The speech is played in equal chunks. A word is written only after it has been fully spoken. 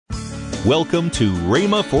Welcome to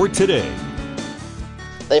Rhema for Today.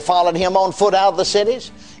 They followed him on foot out of the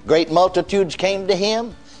cities. Great multitudes came to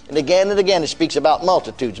him. And again it speaks about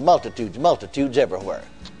multitudes everywhere.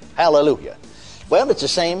 Hallelujah. Well, it's the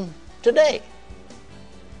same today.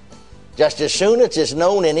 Just as soon as it's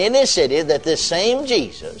known in any city that this same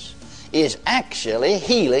Jesus is actually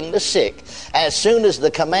healing the sick, as soon as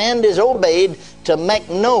the command is obeyed to make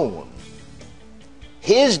known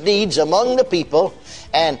his deeds among the people,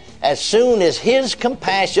 and as soon as his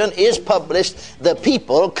compassion is published, the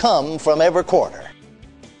people come from every quarter.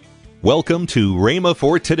 Welcome to Rhema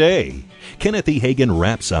for Today. Kenneth E. Hagin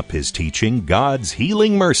wraps up his teaching, God's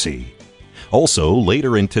Healing Mercy. Also,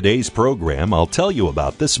 later in today's program, I'll tell you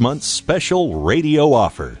about this month's special radio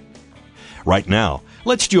offer. Right now,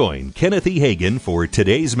 let's join Kenneth E. Hagin for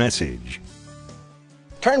today's message.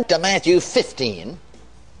 Turn to Matthew 15,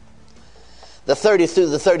 the 30th through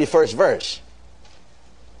the 31st verse.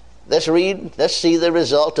 Let's see the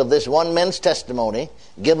result of this one man's testimony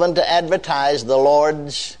given to advertise the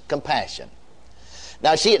Lord's compassion.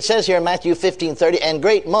 Now, see, it says here in Matthew 15:30, and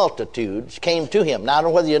great multitudes came to him. Now, I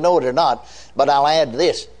don't know whether you know it or not, but I'll add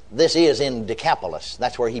this. This is in Decapolis.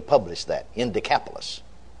 That's where he published that, in Decapolis.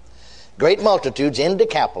 Great multitudes in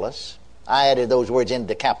Decapolis. I added those words in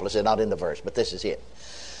Decapolis, they're not in the verse, but this is it.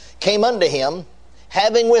 Came unto him,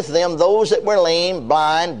 having with them those that were lame,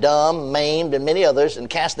 blind, dumb, maimed, and many others, and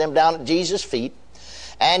cast them down at Jesus' feet.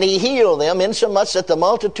 And he healed them, insomuch that the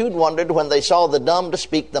multitude wondered when they saw the dumb to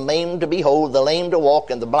speak, the maimed to behold, the lame to walk,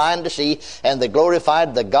 and the blind to see, and they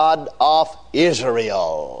glorified the God of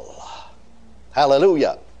Israel.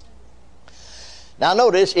 Hallelujah. Now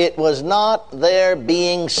notice, it was not their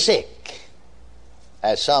being sick,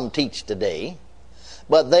 as some teach today,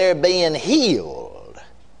 but their being healed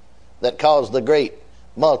that caused the great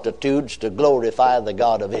multitudes to glorify the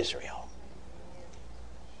God of Israel.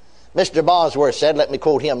 Mr. Bosworth said, let me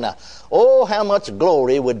quote him now, "Oh, how much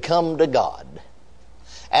glory would come to God,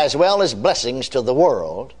 as well as blessings to the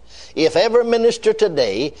world, if every minister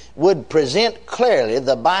today would present clearly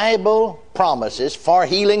the Bible promises for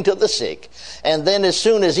healing to the sick, and then as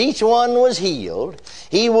soon as each one was healed,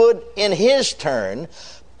 he would in his turn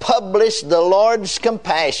publish the Lord's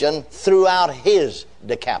compassion throughout his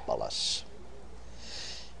Decapolis."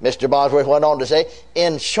 Mr. Bosworth went on to say,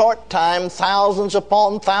 in short time, thousands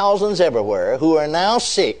upon thousands everywhere who are now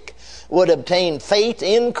sick would obtain faith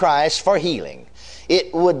in Christ for healing.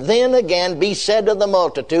 It would then again be said to the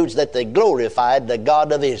multitudes that they glorified the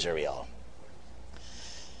God of Israel.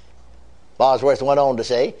 Bosworth went on to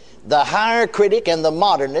say, the higher critic and the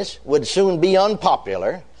modernist would soon be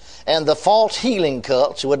unpopular, and the false healing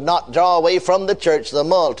cults would not draw away from the church the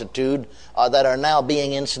multitude that are now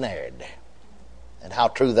being ensnared. And how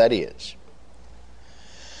true that is.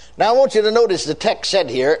 Now I want you to notice the text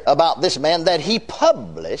said here about this man that he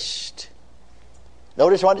published.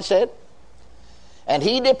 Notice what it said. And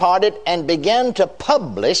he departed and began to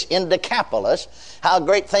publish in Decapolis how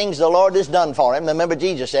great things the Lord has done for him. Remember,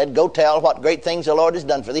 Jesus said, go tell what great things the Lord has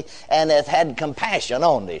done for thee, and hath had compassion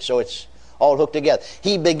on thee. So it's all hooked together.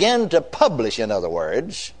 He began to publish, in other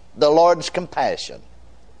words, the Lord's compassion.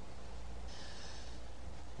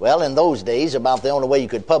 Well, in those days, about the only way you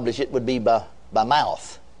could publish it would be by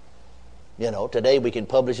mouth. You know, today we can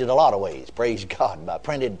publish it a lot of ways, praise God, by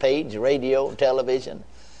printed page, radio, television,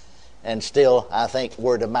 and still, I think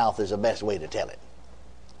word of mouth is the best way to tell it.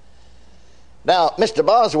 Now, Mr.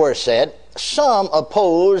 Bosworth said, some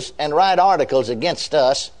oppose and write articles against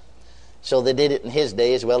us, so they did it in his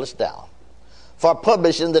day as well as now, for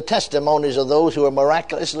publishing the testimonies of those who are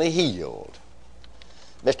miraculously healed.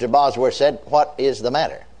 Mr. Bosworth said, what is the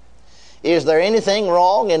matter? Is there anything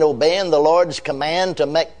wrong in obeying the Lord's command to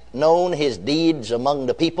make known his deeds among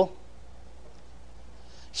the people?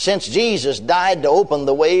 Since Jesus died to open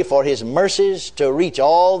the way for his mercies to reach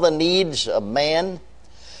all the needs of man,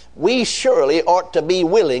 we surely ought to be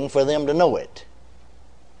willing for them to know it.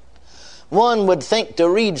 One would think to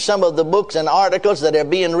read some of the books and articles that are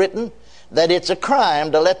being written that it's a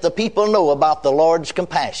crime to let the people know about the Lord's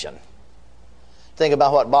compassion. Think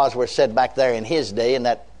about what Bosworth said back there in his day, and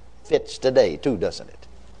that fits today too, doesn't it?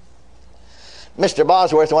 Mr.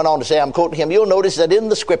 Bosworth went on to say, I'm quoting him, you'll notice that in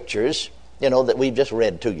the scriptures, that we've just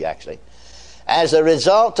read to you actually, as a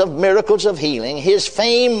result of miracles of healing, his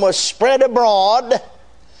fame was spread abroad.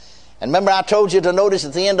 And remember I told you to notice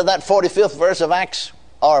at the end of that 45th verse of Acts,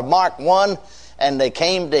 or Mark 1, and they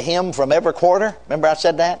came to him from every quarter. Remember I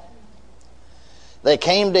said that? They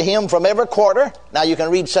came to him from every quarter. Now you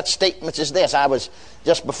can read such statements as this. I was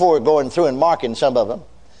just before going through and marking some of them.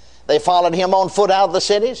 They followed him on foot out of the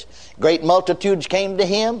cities. Great multitudes came to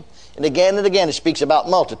him. And again it speaks about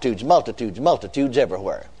multitudes, multitudes, multitudes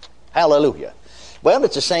everywhere. Hallelujah. Well,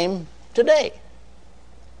 it's the same today.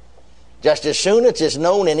 Just as soon as it's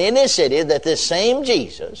known in any city that this same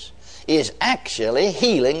Jesus is actually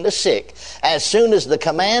healing the sick, as soon as the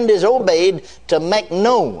command is obeyed to make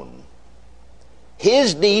known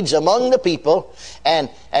His deeds among the people, and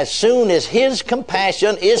as soon as His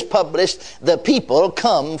compassion is published, the people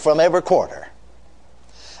come from every quarter.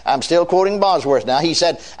 I'm still quoting Bosworth now. He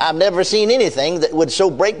said, I've never seen anything that would so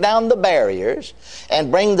break down the barriers and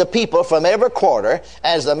bring the people from every quarter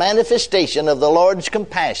as the manifestation of the Lord's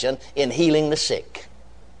compassion in healing the sick.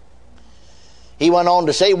 He went on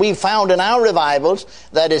to say, we've found in our revivals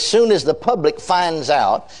that as soon as the public finds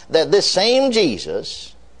out that this same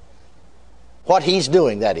Jesus, what He's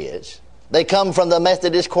doing, that is, they come from the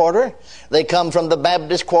Methodist quarter, they come from the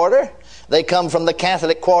Baptist quarter, they come from the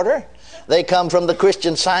Catholic quarter, they come from the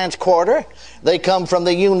Christian Science quarter. They come from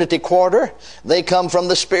the Unity quarter. They come from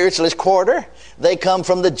the Spiritualist quarter. They come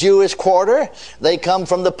from the Jewish quarter. They come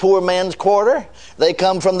from the poor man's quarter. They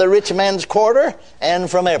come from the rich man's quarter, and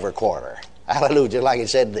from every quarter. Hallelujah, like it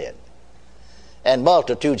said then. And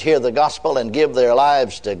multitudes hear the gospel and give their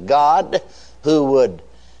lives to God, who would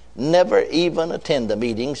never even attend the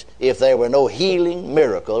meetings if there were no healing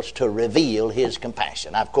miracles to reveal His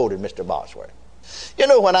compassion. I've quoted Mr. Bosworth. You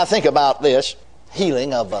know, when I think about this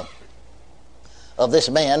healing of this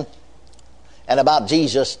man, and about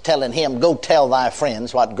Jesus telling him, go tell thy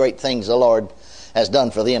friends what great things the Lord has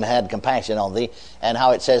done for thee and had compassion on thee, and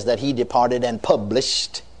how it says that he departed and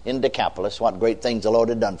published in Decapolis what great things the Lord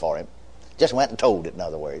had done for him. Just went and told it, in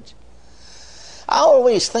other words. I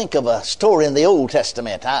always think of a story in the Old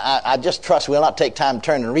Testament. I just trust we'll not take time to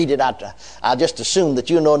turn and read it. I just assume that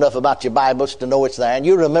you know enough about your Bibles to know it's there. And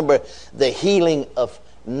you remember the healing of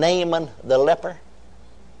Naaman the leper?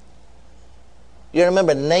 You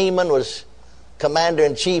remember Naaman was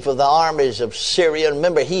commander-in-chief of the armies of Syria.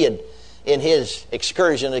 Remember he had, in his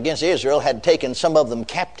excursion against Israel, had taken some of them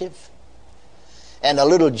captive. And a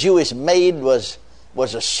little Jewish maid was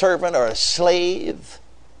a servant or a slave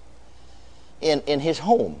in his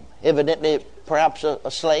home, evidently perhaps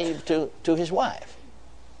a slave to his wife.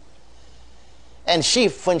 And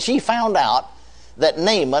when she found out that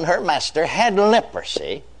Naaman, her master, had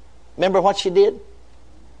leprosy, remember what she did?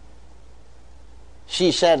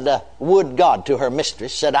 She said, would God, to her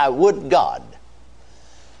mistress, said, I would God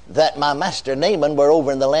that my master Naaman were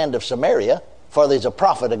over in the land of Samaria, for there's a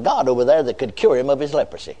prophet of God over there that could cure him of his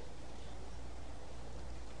leprosy.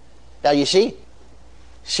 Now you see,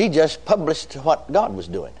 she just published what God was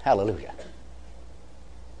doing. Hallelujah.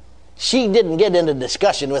 She didn't get into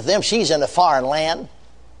discussion with them. She's in a foreign land.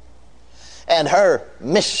 And her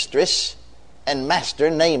mistress and master,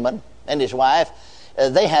 Naaman, and his wife,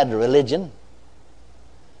 they had a religion.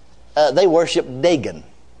 They worshiped Dagon.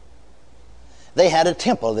 They had a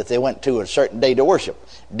temple that they went to a certain day to worship.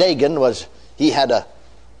 Dagon was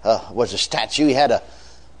a statue. He had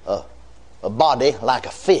a body like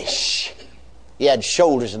a fish. He had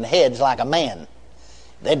shoulders and heads like a man.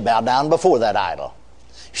 They'd bow down before that idol.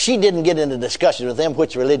 She didn't get into discussion with them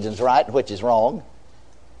which religion's right and which is wrong.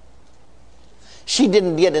 She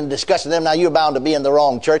didn't get into discussion with them. Now you're bound to be in the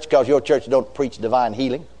wrong church because your church don't preach divine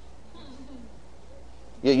healing.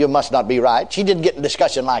 You must not be right. She didn't get in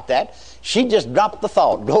discussion like that. She just dropped the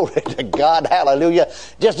thought. Glory to God. Hallelujah.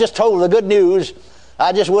 Just told the good news.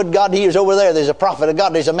 I just would God he is over there. There's a prophet of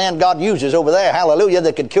God. There's a man God uses over there. Hallelujah.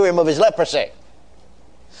 That could cure him of his leprosy.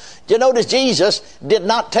 Do you notice Jesus did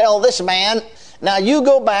not tell this man, now you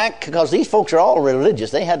go back, because these folks are all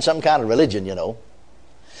religious. They had some kind of religion, you know.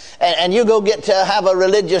 And you go get to have a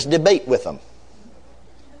religious debate with them.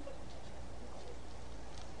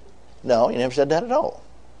 No, he never said that at all.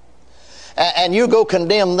 And you go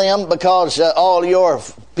condemn them because all your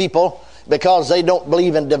people, because they don't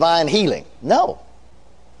believe in divine healing. No.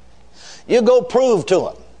 You go prove to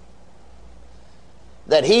them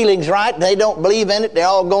that healing's right, they don't believe in it, they're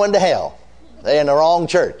all going to hell. They're in the wrong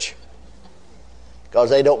church because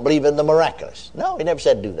they don't believe in the miraculous. No, he never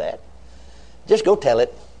said do that. Just go tell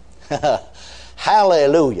it.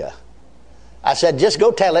 Hallelujah. I said, just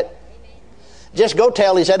go tell it. Just go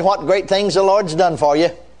tell, he said, what great things the Lord's done for you.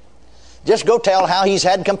 Just go tell how he's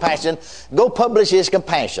had compassion. Go publish his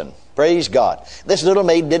compassion. Praise God. This little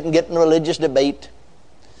maid didn't get in a religious debate.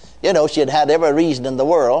 You know, she had had every reason in the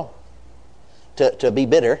world to be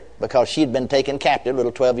bitter because she'd been taken captive,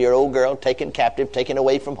 little 12-year-old girl, taken captive, taken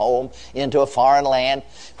away from home into a foreign land.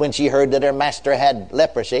 When she heard that her master had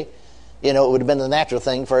leprosy, you know, it would have been the natural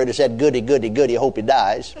thing for her to say, goody, goody, goody, hope he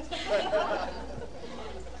dies.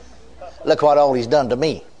 Look what all he's done to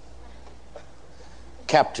me.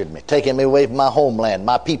 captured me, taken me away from my homeland,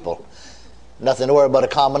 my people. Nothing to worry but a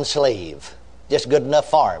common slave. Just good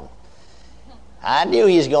enough for him. I knew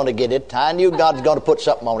he was going to get it. I knew God was going to put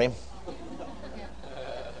something on him.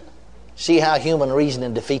 See how human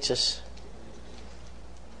reasoning defeats us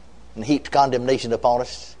and heaps condemnation upon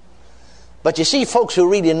us. But you see, folks who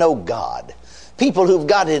really know God, people who've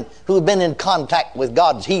been in contact with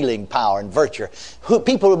God's healing power and virtue,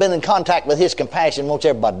 people who've been in contact with His compassion, wants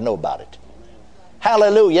everybody to know about it.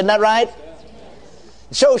 Hallelujah, isn't that right?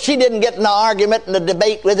 So she didn't get in an argument and a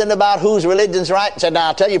debate with him about whose religion's right, and said, now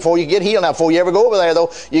I'll tell you, before you get healed, now before you ever go over there,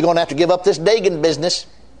 though, you're going to have to give up this Dagon business.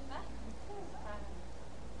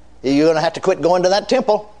 You're going to have to quit going to that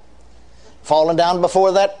temple. Falling down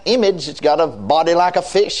before that image, it's got a body like a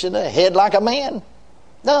fish and a head like a man.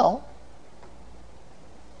 No.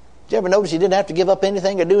 Did you ever notice he didn't have to give up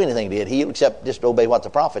anything or do anything to get healed except just obey what the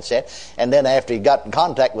prophet said? And then after he got in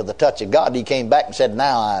contact with the touch of God, he came back and said,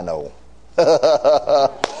 now I know.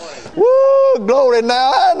 Woo, glory,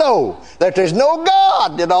 now I know that there's no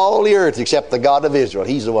God in all the earth except the God of Israel.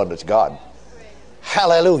 He's the one that's God.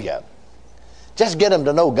 Hallelujah. Just get them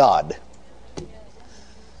to know God.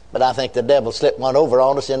 But I think the devil slipped one over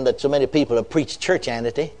on us in that so many people have preached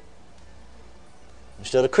churchianity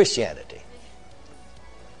instead of Christianity.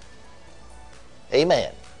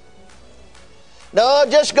 Amen. No,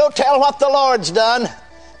 just go tell what the Lord's done.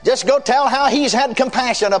 Just go tell how He's had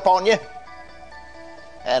compassion upon you.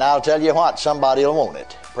 And I'll tell you what, somebody will want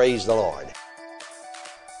it. Praise the Lord.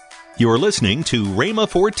 You're listening to Rhema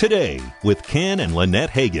for Today with Ken and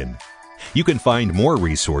Lynette Hagin. You can find more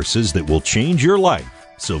resources that will change your life,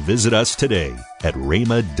 so visit us today at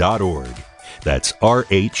rhema.org. That's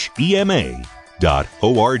RHEMA.org.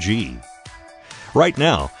 Right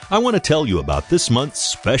now, I want to tell you about this month's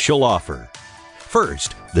special offer.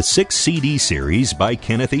 First, the 6 CD series by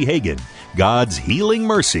Kenneth E. Hagin, God's Healing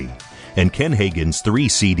Mercy, and Ken Hagin's 3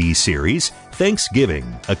 CD series,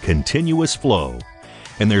 Thanksgiving, A Continuous Flow.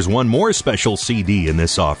 And there's one more special CD in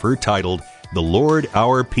this offer titled The Lord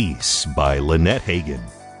Our Peace by Lynette Hagin.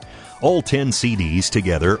 All 10 CDs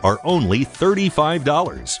together are only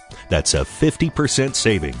 $35. That's a 50%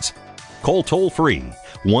 savings. Call toll-free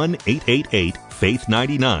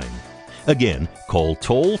 1-888-FAITH-99. Again, call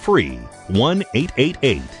toll-free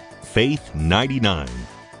 1-888-FAITH-99.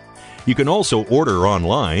 You can also order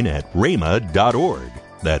online at rhema.org.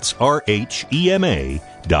 That's RHEMA.org.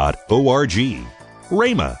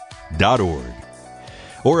 rhema.org.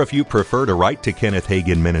 Or if you prefer to write to Kenneth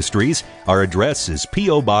Hagin Ministries, our address is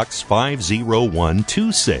P.O. Box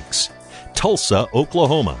 50126, Tulsa,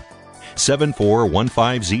 Oklahoma,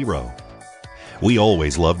 74150. We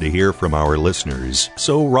always love to hear from our listeners,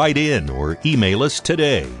 so write in or email us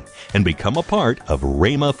today and become a part of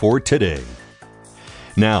Rhema for Today.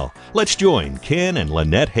 Now, let's join Ken and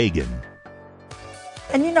Lynette Hagin.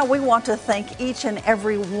 And you know, we want to thank each and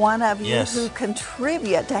every one of you who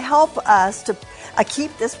contribute to help us to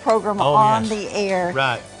keep this program on the air.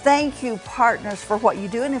 Right. Thank you, partners, for what you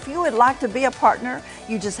do. And if you would like to be a partner,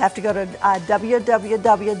 you just have to go to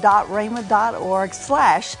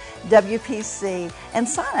www.rhema.org/WPC and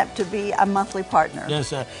sign up to be a monthly partner. Yes,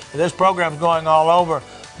 this program's going all over,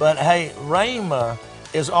 but hey, Rhema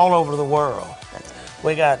is all over the world.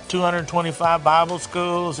 We got 225 Bible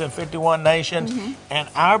schools in 51 nations, and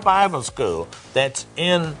our Bible school that's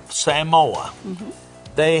in Samoa,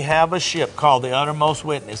 they have a ship called the Uttermost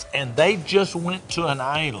Witness, and they just went to an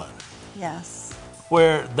island. Yes.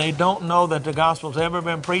 Where they don't know that the gospel's ever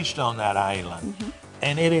been preached on that island.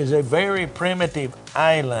 And it is a very primitive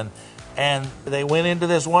island. And they went into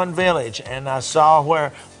this one village, and I saw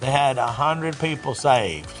where they had 100 people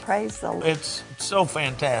saved. Praise the Lord. It's so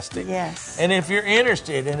fantastic. Yes. And if you're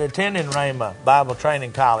interested in attending Rhema Bible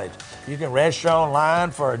Training College, you can register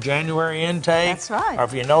online for a January intake. That's right. Or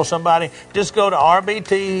if you know somebody, just go to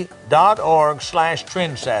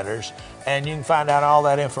rbt.org/trendsetters, and you can find out all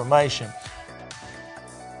that information.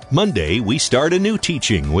 Monday, we start a new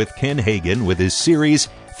teaching with Ken Hagin with his series,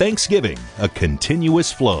 Thanksgiving, A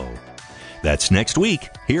Continuous Flow. That's next week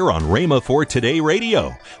here on Rhema for Today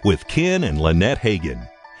Radio with Ken and Lynette Hagin.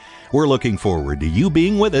 We're looking forward to you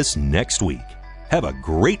being with us next week. Have a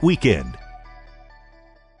great weekend.